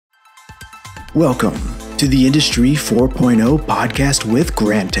Welcome to the Industry 4.0 podcast with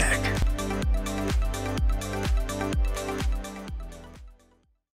Grantek.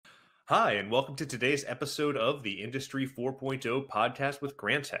 Hi, and welcome to today's episode of the Industry 4.0 podcast with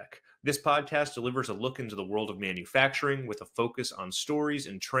Grantek. This podcast delivers a look into the world of manufacturing with a focus on stories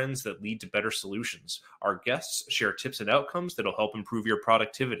and trends that lead to better solutions. Our guests share tips and outcomes that will help improve your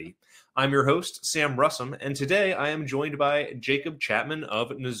productivity. I'm your host, Sam Russum, and today I am joined by Jacob Chapman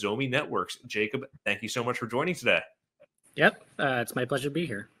of Nozomi Networks. Jacob, thank you so much for joining today. Yep, it's my pleasure to be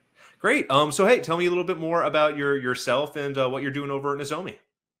here. Great. So hey, tell me a little bit more about yourself and what you're doing over at Nozomi.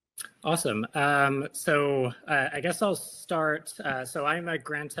 Awesome. I guess I'll start. So I'm a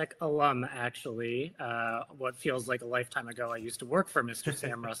Grantek alum, actually. What feels like a lifetime ago, I used to work for Mr.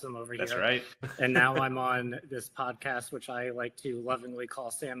 Sam Russum over That's here. Right. And now I'm on this podcast, which I like to lovingly call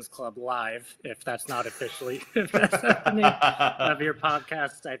Sam's Club Live, if that's not officially, if that's not the name of your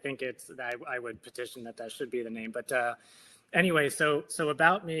podcast. I think I would petition that should be the name. But anyway, so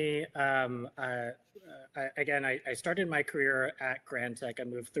about me, I started my career at Grantek. I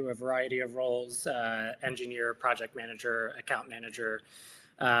moved through a variety of roles, engineer, project manager, account manager,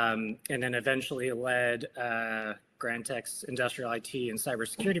 and then eventually led Grantek's industrial IT and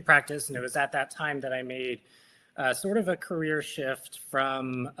cybersecurity practice. And it was at that time that I made sort of a career shift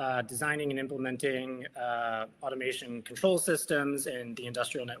from designing and implementing automation control systems and the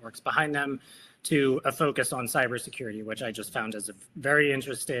industrial networks behind them to a focus on cybersecurity, which I just found as a very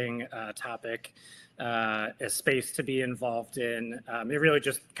interesting topic, a space to be involved in. It really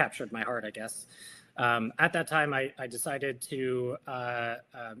just captured my heart, I guess. At that time, I decided to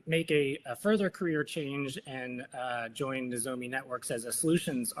make a further career change and join Nozomi Networks as a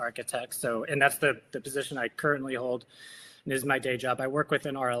solutions architect. And that's the position I currently hold. And is my day job. I work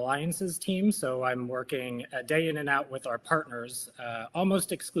within our alliances team, so I'm working day in and out with our partners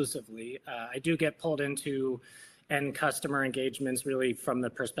almost exclusively. I do get pulled into end customer engagements really from the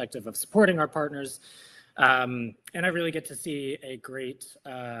perspective of supporting our partners. And I really get to see a great,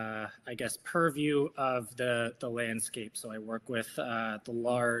 purview of the landscape. So I work with the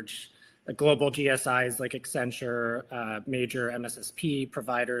global GSIs like Accenture, major MSSP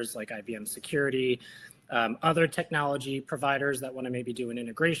providers like IBM Security, other technology providers that want to maybe do an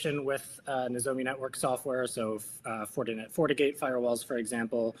integration with Nozomi Network software, so Fortinet, FortiGate firewalls, for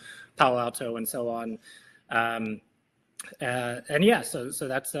example, Palo Alto, and so on. So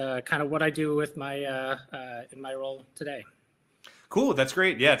that's kind of what I do with my in my role today. Cool, that's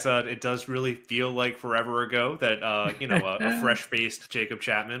great. Yeah, it does really feel like forever ago that a fresh-faced Jacob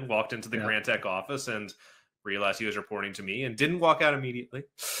Chapman walked into the Grantek office and realized he was reporting to me and didn't walk out immediately.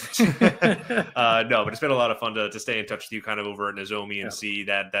 No, but it's been a lot of fun to stay in touch with you kind of over at Nozomi and see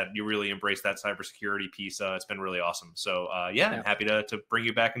that you really embrace that cybersecurity piece. It's been really awesome. So I'm happy to bring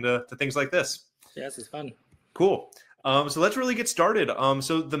you back into things like this. Yeah, this is fun. Cool. So let's really get started.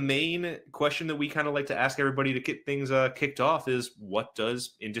 So the main question that we kind of like to ask everybody to get things kicked off is, what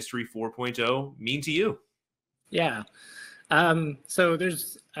does Industry 4.0 mean to you? Yeah. So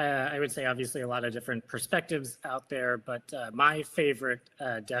there's, I would say, obviously a lot of different perspectives out there, but my favorite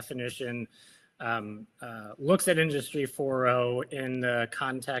definition looks at Industry 4.0 in the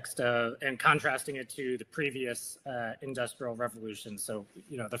context of, and contrasting it to the previous industrial revolution. So,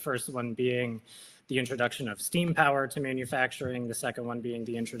 the first one being the introduction of steam power to manufacturing, the second one being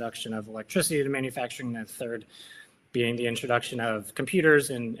the introduction of electricity to manufacturing, and the third being the introduction of computers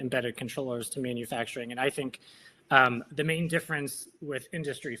and embedded controllers to manufacturing. And I think the main difference with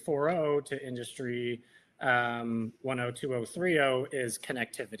Industry 4.0 to Industry 1.0, 2.0, 3.0 is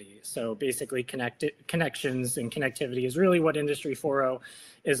connectivity. So basically connections and connectivity is really what Industry 4.0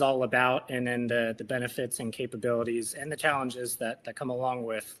 is all about. And then the benefits and capabilities and the challenges that come along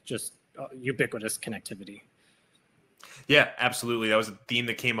with just ubiquitous connectivity. Yeah, absolutely. That was a theme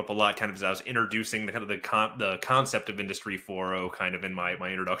that came up a lot kind of as I was introducing the concept of Industry 4.0 kind of in my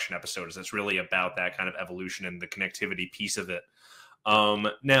introduction episodes. It's really about that kind of evolution and the connectivity piece of it.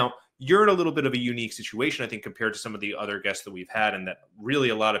 Now, you're in a little bit of a unique situation, I think, compared to some of the other guests that we've had, and that really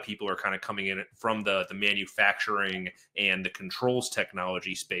a lot of people are kind of coming in from the manufacturing and the controls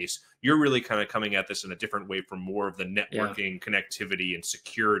technology space. You're really kind of coming at this in a different way from more of the networking, connectivity, and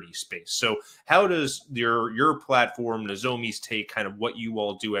security space. So how does your platform, Nozomi's take, kind of what you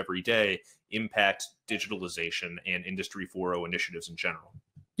all do every day, impact digitalization and Industry 4.0 initiatives in general?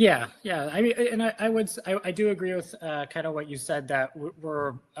 Yeah. I mean, and I do agree with kind of what you said, that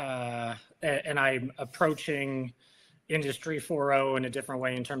we're and I'm approaching Industry 4.0 in a different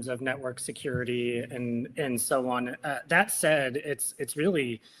way in terms of network security and so on. That said, it's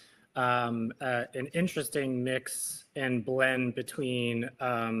really an interesting mix and blend between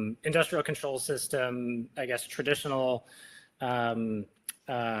industrial control system, I guess, traditional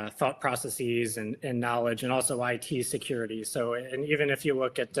thought processes and knowledge, and also IT security. So, and even if you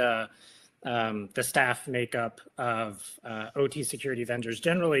look at the staff makeup of OT security vendors,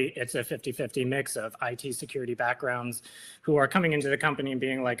 generally it's a 50-50 mix of IT security backgrounds who are coming into the company and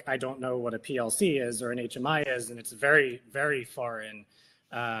being like, I don't know what a PLC is or an HMI is, and it's very, very foreign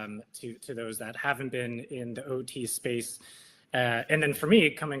to those that haven't been in the OT space. And then for me,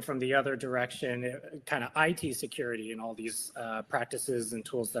 coming from the other direction, kind of IT security and all these practices and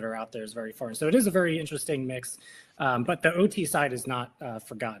tools that are out there is very foreign. So it is a very interesting mix, but the OT side is not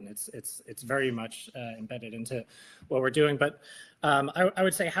forgotten. It's very much embedded into what we're doing. But I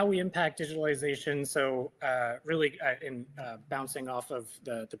would say how we impact digitalization. So really, in bouncing off of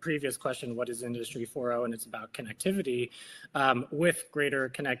the previous question, what is Industry 4.0? And it's about connectivity. With greater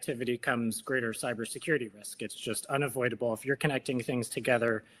connectivity comes greater cybersecurity risk. It's just unavoidable. If you're connecting things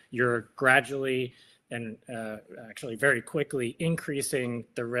together, you're gradually and actually very quickly increasing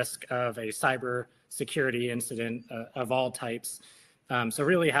the risk of a cyber security incident of all types. So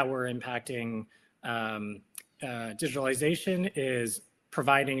really how we're impacting digitalization is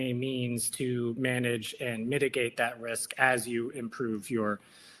providing a means to manage and mitigate that risk as you improve your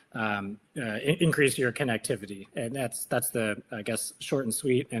increase your connectivity. And that's the, I guess, short and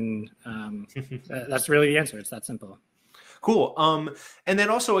sweet. And that's really the answer. It's that simple. Cool. And then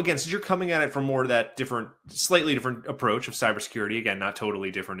also, again, since you're coming at it from more of that slightly different approach of cybersecurity, again, not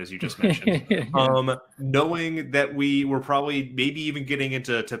totally different as you just mentioned, knowing that we're probably maybe even getting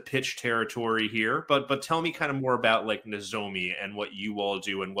into pitch territory here, but tell me kind of more about like Nozomi and what you all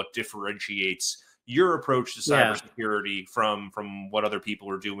do and what differentiates your approach to cybersecurity from what other people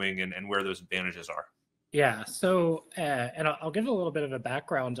are doing and where those advantages are. Yeah, so, and I'll give a little bit of a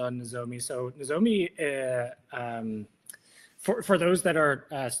background on Nozomi. So Nozomi, for those that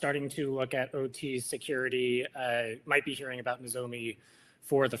are starting to look at OT security, might be hearing about Nozomi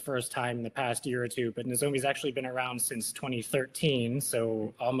for the first time in the past year or two, but Nozomi's actually been around since 2013,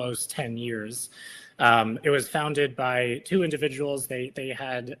 so almost 10 years. It was founded by two individuals. They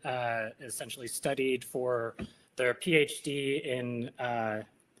had essentially studied for their PhD in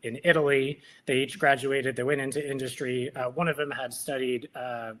Italy. They each graduated, they went into industry. One of them had studied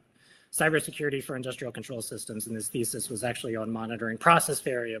cybersecurity for industrial control systems, and his thesis was actually on monitoring process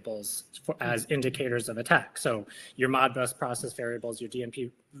variables as indicators of attack. So your Modbus process variables, your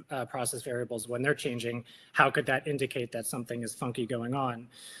DMP process variables, when they're changing, how could that indicate that something is funky going on?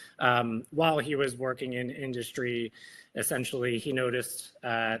 While he was working in industry, essentially he noticed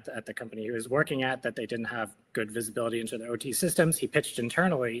at the company he was working at that they didn't have good visibility into the OT systems. He pitched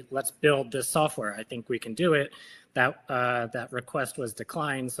internally, let's build this software. I think we can do it. That request was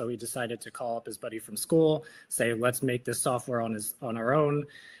declined, so he decided to call up his buddy from school, say, let's make this software on our own.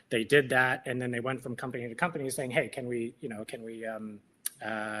 They did that, and then they went from company to company saying, hey, can we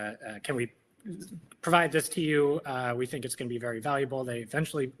provide this to you? We think it's going to be very valuable. They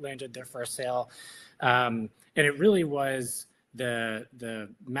eventually landed their first sale, and it really was the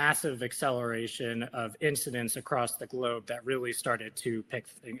massive acceleration of incidents across the globe that really started to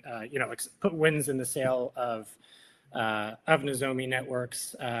put wins in the sail of Nozomi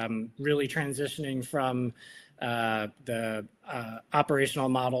Networks, really transitioning from the operational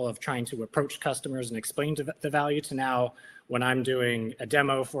model of trying to approach customers and explain the value to now when I'm doing a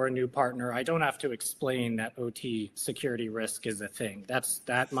demo for a new partner, I don't have to explain that OT security risk is a thing. That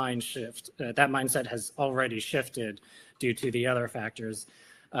mindset has already shifted due to the other factors.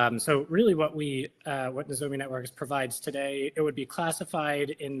 So really what Nozomi Networks provides today, it would be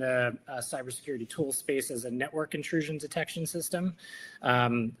classified in the cybersecurity tool space as a network intrusion detection system,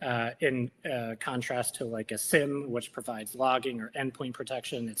 in contrast to like a SIM, which provides logging or endpoint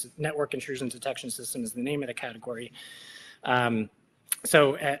protection. It's a network intrusion detection system is the name of the category.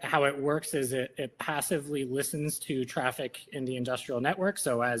 So how it works is it passively listens to traffic in the industrial network.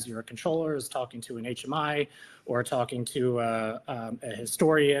 So as your controller is talking to an HMI or talking to a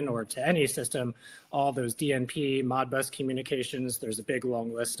historian or to any system, all those DNP, Modbus communications, there's a big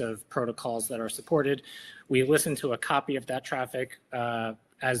long list of protocols that are supported. We listen to a copy of that traffic.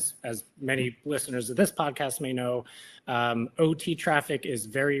 As many listeners of this podcast may know, OT traffic is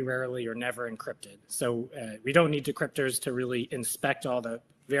very rarely or never encrypted. So we don't need decryptors to really inspect all the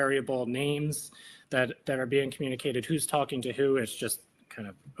variable names that are being communicated, who's talking to who. It's just kind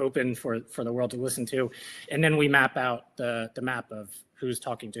of open for the world to listen to. And then we map out the map of who's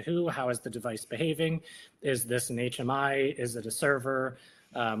talking to who, how is the device behaving? Is this an HMI? Is it a server?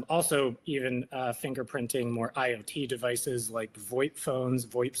 Also, even fingerprinting more IoT devices like VoIP phones,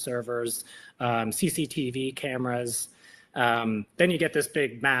 VoIP servers, CCTV cameras. Then you get this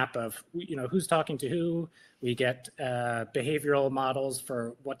big map of, who's talking to who. We get behavioral models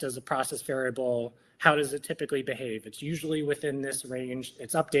for what does a process variable, how does it typically behave? It's usually within this range.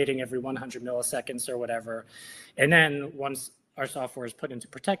 It's updating every 100 milliseconds or whatever. And then once our software is put into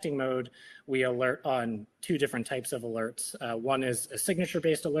protecting mode, we alert on two different types of alerts. One is a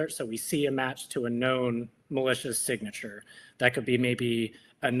signature-based alert, so we see a match to a known malicious signature. That could be maybe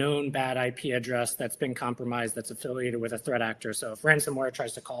a known bad IP address that's been compromised that's affiliated with a threat actor. So if ransomware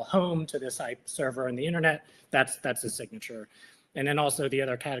tries to call home to this IP server on the internet, that's a signature. And then also the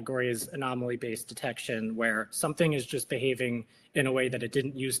other category is anomaly-based detection, where something is just behaving in a way that it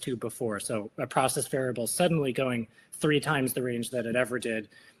didn't used to before. So a process variable suddenly going 3 times the range that it ever did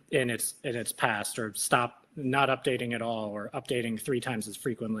in its past, or stop not updating at all, or updating 3 times as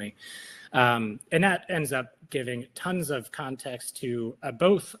frequently. And that ends up giving tons of context to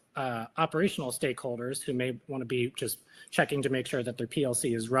both operational stakeholders who may want to be just checking to make sure that their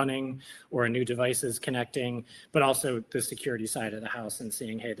PLC is running or a new device is connecting, but also the security side of the house and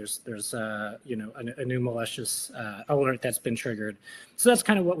seeing, hey, there's a new malicious alert that's been triggered. So that's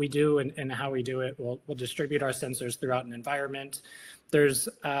kind of what we do and how we do it. We'll distribute our sensors throughout an environment. There's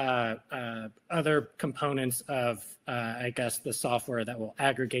other components of, I guess, the software that will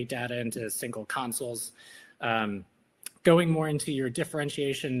aggregate data into single consoles. Going more into your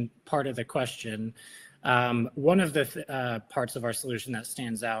differentiation part of the question, one of the parts of our solution that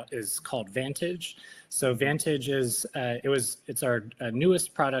stands out is called Vantage. So Vantage is, it's our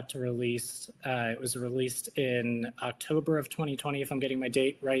newest product release. It was released in October of 2020, if I'm getting my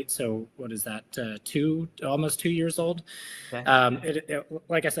date right. So what is that, almost 2 years old? Okay.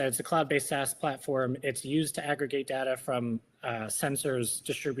 Like I said, it's a cloud-based SaaS platform. It's used to aggregate data from sensors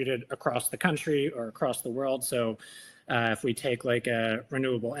distributed across the country or across the world. So if we take like a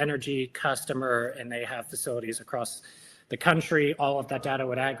renewable energy customer and they have facilities across the country, all of that data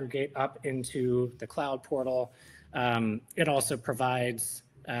would aggregate up into the cloud portal. It also provides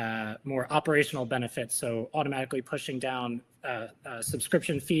more operational benefits, so automatically pushing down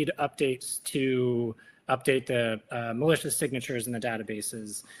subscription feed updates to update the malicious signatures in the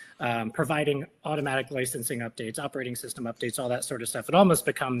databases, providing automatic licensing updates, operating system updates, all that sort of stuff. It almost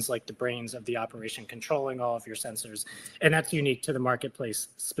becomes like the brains of the operation, controlling all of your sensors. And that's unique to the marketplace,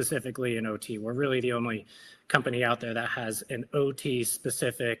 specifically in OT. We're really the only company out there that has an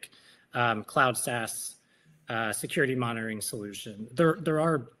OT-specific cloud SaaS security monitoring solution. There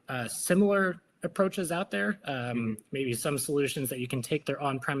are similar approaches out there, maybe some solutions that you can take their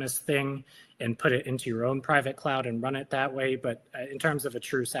on-premise thing and put it into your own private cloud and run it that way. But in terms of a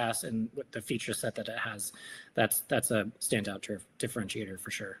true SaaS and with the feature set that it has, that's a standout differentiator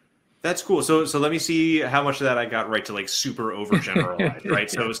for sure. That's cool. So let me see how much of that I got right to like super overgeneralize, right?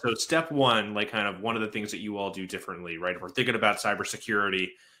 So step one, like kind of one of the things that you all do differently, right? If we're thinking about cybersecurity,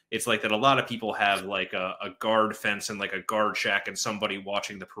 it's like that a lot of people have like a guard fence and like a guard shack and somebody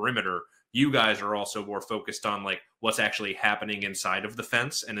watching the perimeter. You guys are also more focused on like what's actually happening inside of the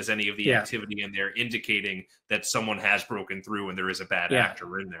fence, and is any of the activity in there indicating that someone has broken through and there is a bad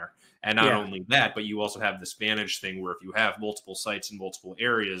actor in there. And not only that, but you also have this Vantage thing where if you have multiple sites in multiple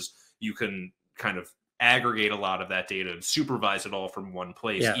areas, you can kind of aggregate a lot of that data and supervise it all from one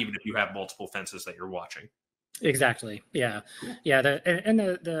place, even if you have multiple fences that you're watching. Exactly. Yeah. Yeah.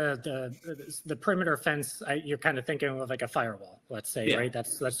 The perimeter fence, you're kind of thinking of like a firewall, let's say, right?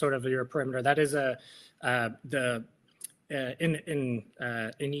 That's sort of your perimeter. That is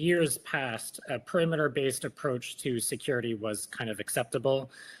in years past, a perimeter-based approach to security was kind of acceptable.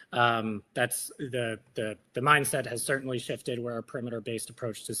 That's the mindset has certainly shifted, where a perimeter-based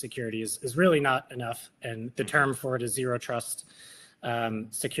approach to security is really not enough, and the term for it is zero trust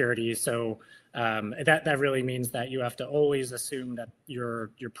security. So that really means that you have to always assume that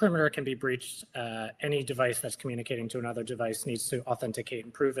your perimeter can be breached. Any device that's communicating to another device needs to authenticate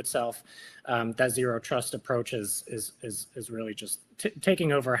and prove itself. That zero trust approach is really just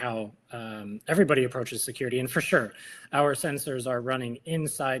taking over how everybody approaches security. And for sure, our sensors are running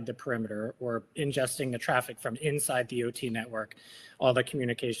inside the perimeter or ingesting the traffic from inside the OT network, all the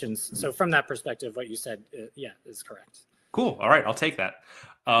communications. So from that perspective, what you said, is correct. Cool. All right, I'll take that.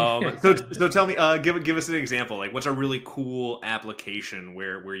 So tell me, give us an example. Like, what's a really cool application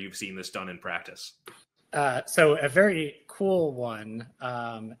where you've seen this done in practice? So a very cool one,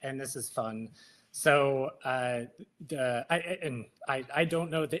 and this is fun. So I don't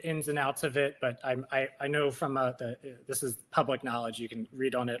know the ins and outs of it, but I know from this is public knowledge. You can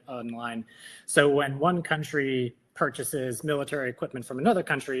read on it online. So when one country purchases military equipment from another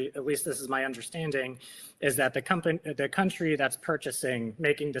country, at least this is my understanding, is that the country that's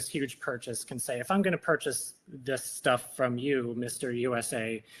making this huge purchase can say, if I'm going to purchase this stuff from you, Mr.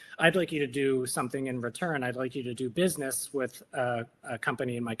 USA, I'd like you to do something in return. I'd like you to do business with a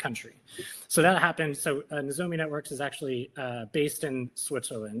company in my country. So that happened. So Nozomi Networks is actually based in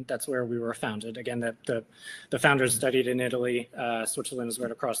Switzerland. That's where we were founded. Again, the founders studied in Italy. Switzerland is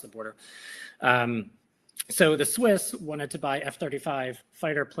right across the border. So the Swiss wanted to buy F-35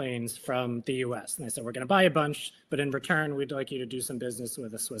 fighter planes from the US. And they said, we're going to buy a bunch, but in return, we'd like you to do some business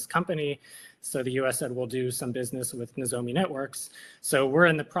with a Swiss company. So the US said, we'll do some business with Nozomi Networks. So we're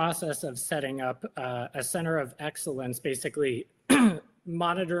in the process of setting up a center of excellence, basically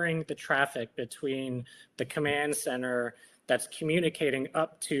monitoring the traffic between the command center that's communicating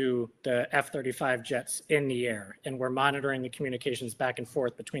up to the F-35 jets in the air. And we're monitoring the communications back and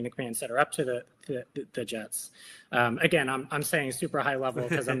forth between the command center up to the jets. Again, I'm saying super high level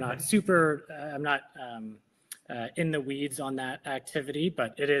because I'm not in the weeds on that activity,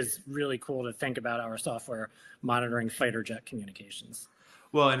 but it is really cool to think about our software monitoring fighter jet communications.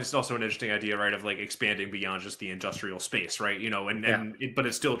 Well, and it's also an interesting idea, right, of like expanding beyond just the industrial space, right? You know, but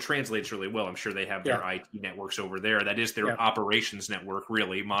it still translates really well. I'm sure they have their IT networks over there. That is their operations network,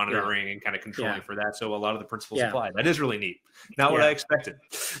 really monitoring and kind of controlling for that. So a lot of the principles apply. That is really neat. Not what I expected.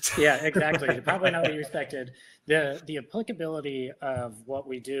 Yeah, exactly. Probably not what you expected. The applicability of what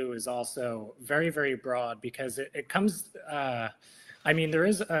we do is also very, very broad because it comes. I mean, there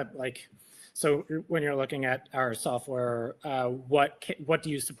is So when you're looking at our software, what do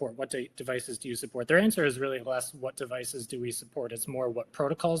you support? What devices do you support? Their answer is really less what devices do we support. It's more what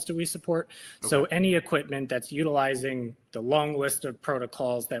protocols do we support. Okay. So any equipment that's utilizing the long list of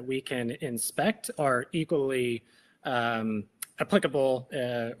protocols that we can inspect are equally applicable,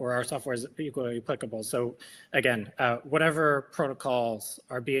 or our software is equally applicable. So again, whatever protocols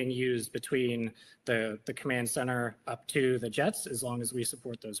are being used between the command center up to the jets, as long as we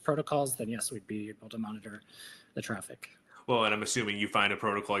support those protocols, then yes, we'd be able to monitor the traffic. Well, and I'm assuming you find a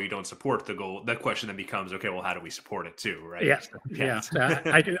protocol you don't support, the question then becomes, okay, well, how do we support it too, right? Yeah.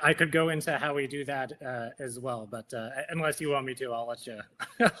 I could go into how we do that as well, but unless you want me to, I'll let you.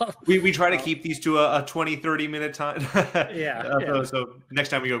 we try to keep these to a 20, 30 minute time. So next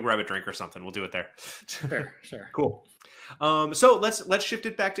time we go grab a drink or something, we'll do it there. Sure. Cool. So let's shift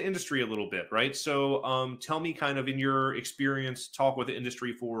it back to industry a little bit, right? So tell me kind of in your experience, talk with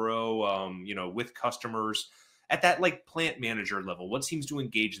Industry 4.0, with customers at that like plant manager level, what seems to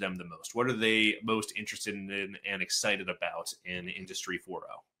engage them the most? What are they most interested in and excited about in Industry 4.0?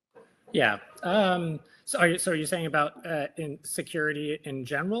 Yeah. So are you saying about in security in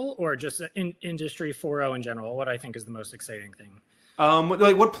general, or just in Industry 4.0 in general? What I think is the most exciting thing?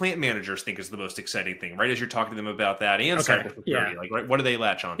 Like what plant managers think is the most exciting thing, right? As you're talking to them about that and cybersecurity, like right, what do they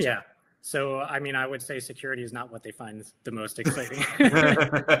latch on to? Yeah. So, I mean, I would say security is not what they find the most exciting.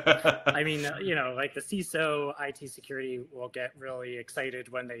 I mean, like the CISO, IT security will get really excited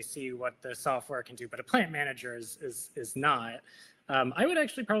when they see what the software can do, but a plant manager is not. I would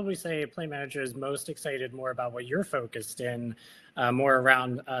actually probably say a plant manager is most excited more about what you're focused in, more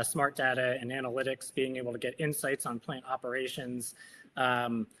around smart data and analytics, being able to get insights on plant operations.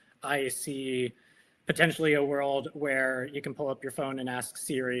 I see potentially a world where you can pull up your phone and ask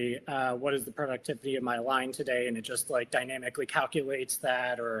Siri, what is the productivity of my line today? And it just like dynamically calculates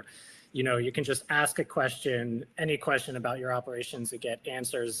that, or, you can just ask a question, any question about your operations, and get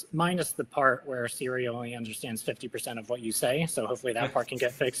answers, minus the part where Siri only understands 50% of what you say. So hopefully that part can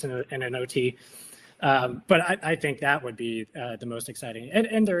get fixed in an OT. But I think that would be the most exciting.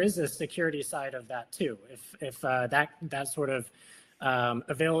 And there is a security side of that too. If that sort of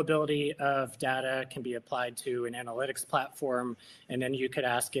availability of data can be applied to an analytics platform, and then you could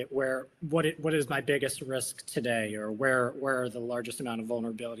ask it what is my biggest risk today, or where are the largest amount of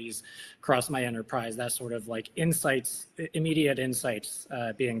vulnerabilities across my enterprise. That sort of like insights, immediate insights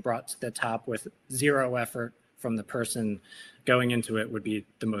being brought to the top with zero effort from the person going into it would be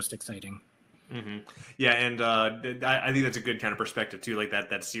the most exciting. Mm-hmm. Yeah, and I think that's a good kind of perspective too, like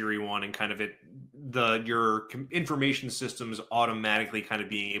that Siri one, and kind of your information systems automatically kind of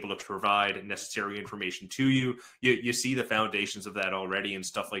being able to provide necessary information to you. You see the foundations of that already, and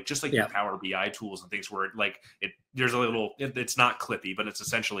stuff like your Power BI tools and things where there's a little, it's not Clippy, but it's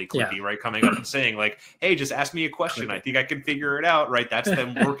essentially Clippy, right? Coming up and saying like, hey, just ask me a question. I think I can figure it out, right? That's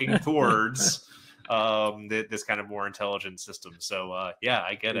them working towards this kind of more intelligent system. So yeah,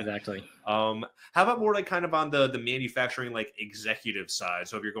 I get it. Exactly. How about more like kind of on the manufacturing like executive side?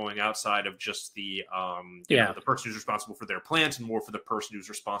 So if you're going outside of just the you know, the person who's responsible for their plant and more for the person who's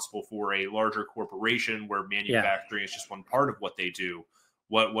responsible for a larger corporation where manufacturing is just one part of what they do,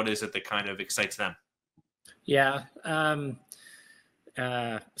 what is it that kind of excites them? Yeah.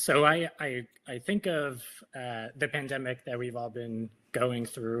 So I think of the pandemic that we've all been going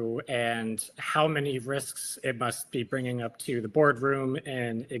through and how many risks it must be bringing up to the boardroom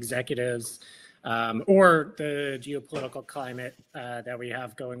and executives, or the geopolitical climate that we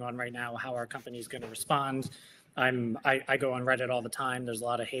have going on right now, how our company is going to respond. I go on Reddit all the time. There's a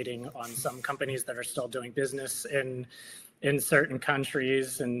lot of hating on some companies that are still doing business in certain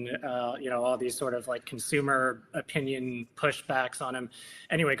countries, and you know, all these sort of like consumer opinion pushbacks on them.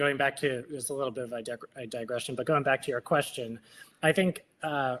 Anyway, going back to, there's a little bit of a digression, but going back to your question, I think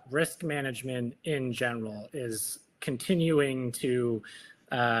risk management in general is continuing to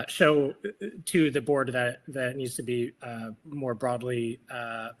show to the board that needs to be more broadly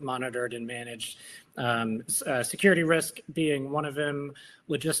monitored and managed. Security risk being one of them,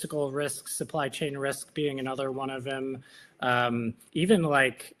 logistical risk, supply chain risk being another one of them, even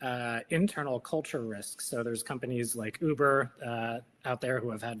like internal culture risks. So there's companies like Uber out there who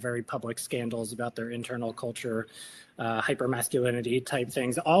have had very public scandals about their internal culture, hypermasculinity type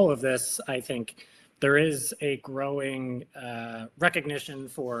things. All of this, I think, there is a growing recognition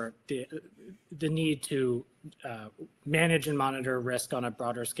for the need to manage and monitor risk on a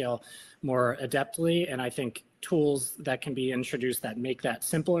broader scale more adeptly. And I think tools that can be introduced that make that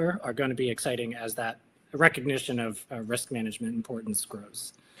simpler are going to be exciting as that recognition of risk management importance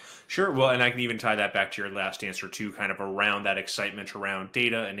grows. Sure. Well, and I can even tie that back to your last answer too, kind of around that excitement around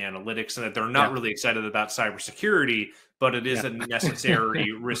data and analytics, and that they're not really excited about cybersecurity, but it is a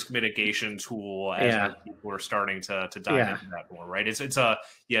necessary risk mitigation tool as people are starting to dive into that more, right? It's a,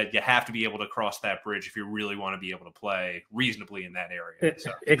 you have to be able to cross that bridge if you really want to be able to play reasonably in that area.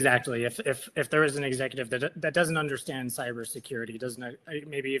 So. Exactly. If there is an executive that doesn't understand cybersecurity, doesn't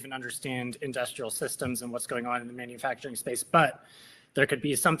maybe even understand industrial systems and what's going on in the manufacturing space, but there could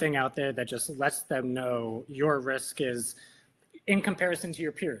be something out there that just lets them know your risk is in comparison to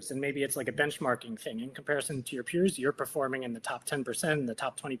your peers. And maybe it's like a benchmarking thing. In comparison to your peers, you're performing in the top 10%, the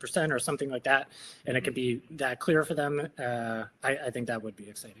top 20%, or something like that. And it could be that clear for them. I think that would be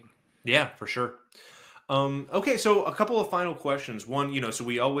exciting. Yeah, for sure. Okay, so a couple of final questions. One, so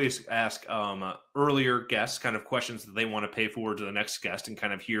we always ask earlier guests kind of questions that they want to pay forward to the next guest and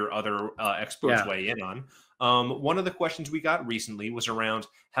kind of hear other experts weigh in on. One of the questions we got recently was around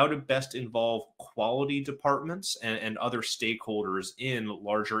how to best involve quality departments and other stakeholders in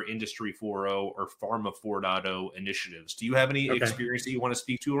larger Industry 4.0 or Pharma 4.0 initiatives. Do you have any experience that you want to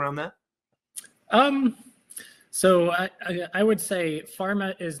speak to around that? So I would say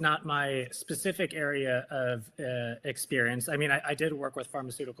pharma is not my specific area of experience. I mean, I did work with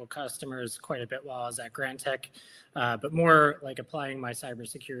pharmaceutical customers quite a bit while I was at Grantek, but more like applying my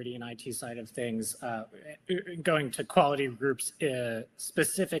cybersecurity and IT side of things, going to quality groups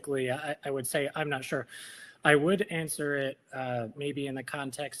specifically, I would say I'm not sure. I would answer it maybe in the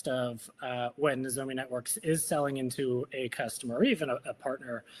context of when Nozomi Networks is selling into a customer or even a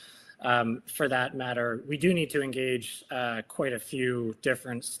partner. For that matter, we do need to engage quite a few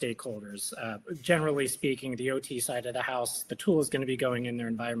different stakeholders. Generally speaking, the OT side of the house, the tool is going to be going in their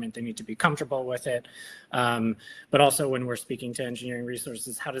environment. They need to be comfortable with it. But also when we're speaking to engineering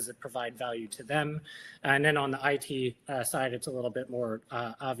resources, how does it provide value to them? And then on the IT side, it's a little bit more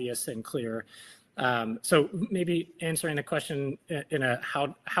obvious and clear. So maybe answering the question in a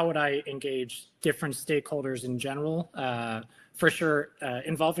how would I engage different stakeholders in general? For sure,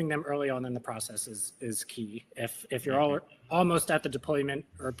 involving them early on in the process is key. If you're almost at the deployment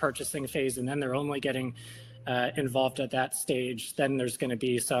or purchasing phase, and then they're only getting involved at that stage, then there's going to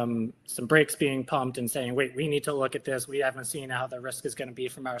be some brakes being pumped and saying, wait, we need to look at this. We haven't seen how the risk is going to be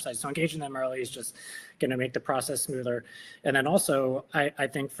from our side. So engaging them early is just going to make the process smoother. And then also, I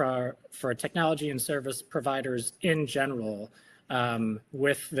think for technology and service providers in general,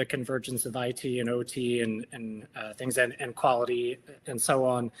 with the convergence of IT and OT and things and quality and so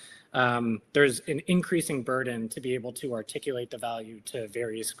on, there's an increasing burden to be able to articulate the value to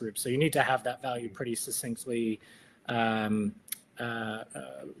various groups. So you need to have that value pretty succinctly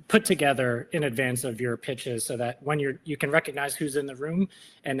put together in advance of your pitches so that when you can recognize who's in the room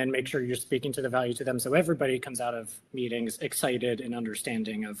and then make sure you're speaking to the value to them. So everybody comes out of meetings excited and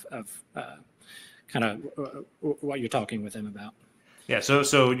understanding of kind of what you're talking with them about. Yeah,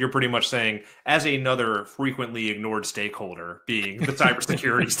 so you're pretty much saying, as another frequently ignored stakeholder, being the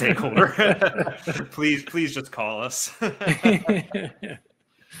cybersecurity stakeholder, please just call us.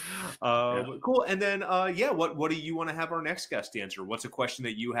 Cool. And then, what do you want to have our next guest answer? What's a question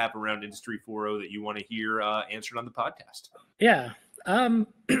that you have around Industry 4.0 that you want to hear answered on the podcast? Yeah.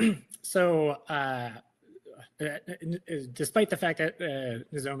 So despite the fact that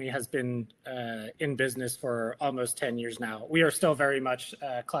Nozomi has been in business for almost 10 years now, we are still very much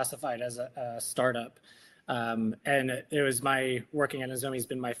classified as a startup. And it was working at Nozomi has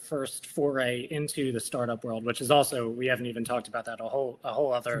been my first foray into the startup world, which is also, we haven't even talked about that, a whole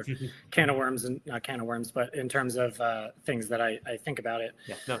other can of worms, and not can of worms, but in terms of things that I think about it.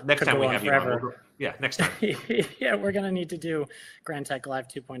 Yeah, no, next time we have you on. Yeah, next time. Yeah, we're going to need to do Grantek Live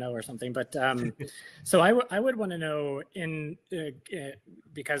 2.0 or something. But so I would want to know,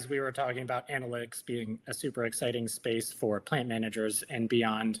 because we were talking about analytics being a super exciting space for plant managers and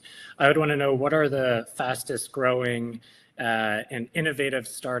beyond, I would want to know, what are the fastest growing and innovative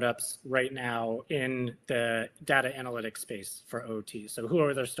startups right now in the data analytics space for OT? So who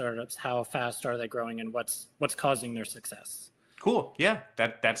are their startups? How fast are they growing? And what's causing their success? Cool. Yeah,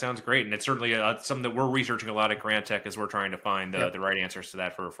 that sounds great. And it's certainly something that we're researching a lot at Grantek, as we're trying to find the right answers to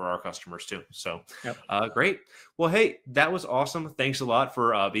that for our customers too. So great. Well, hey, that was awesome. Thanks a lot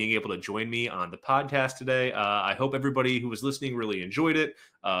for being able to join me on the podcast today. I hope everybody who was listening really enjoyed it.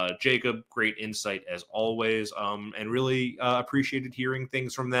 Jacob, great insight as always, and really appreciated hearing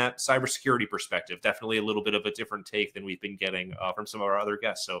things from that cybersecurity perspective. Definitely a little bit of a different take than we've been getting from some of our other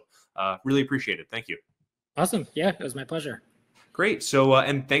guests. So really appreciate it. Thank you. Awesome. Yeah, it was my pleasure. Great. So,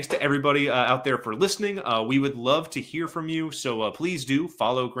 and thanks to everybody out there for listening. We would love to hear from you. So please do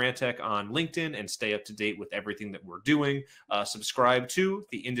follow Grantek on LinkedIn and stay up to date with everything that we're doing. Subscribe to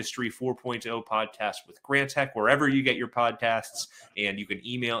the Industry 4.0 podcast with Grantek, wherever you get your podcasts. And you can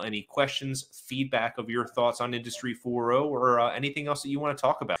email any questions, feedback of your thoughts on Industry 4.0, or anything else that you want to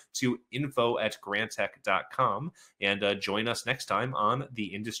talk about to info@grantek.com. And join us next time on the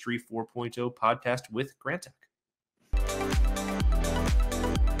Industry 4.0 podcast with Grantek.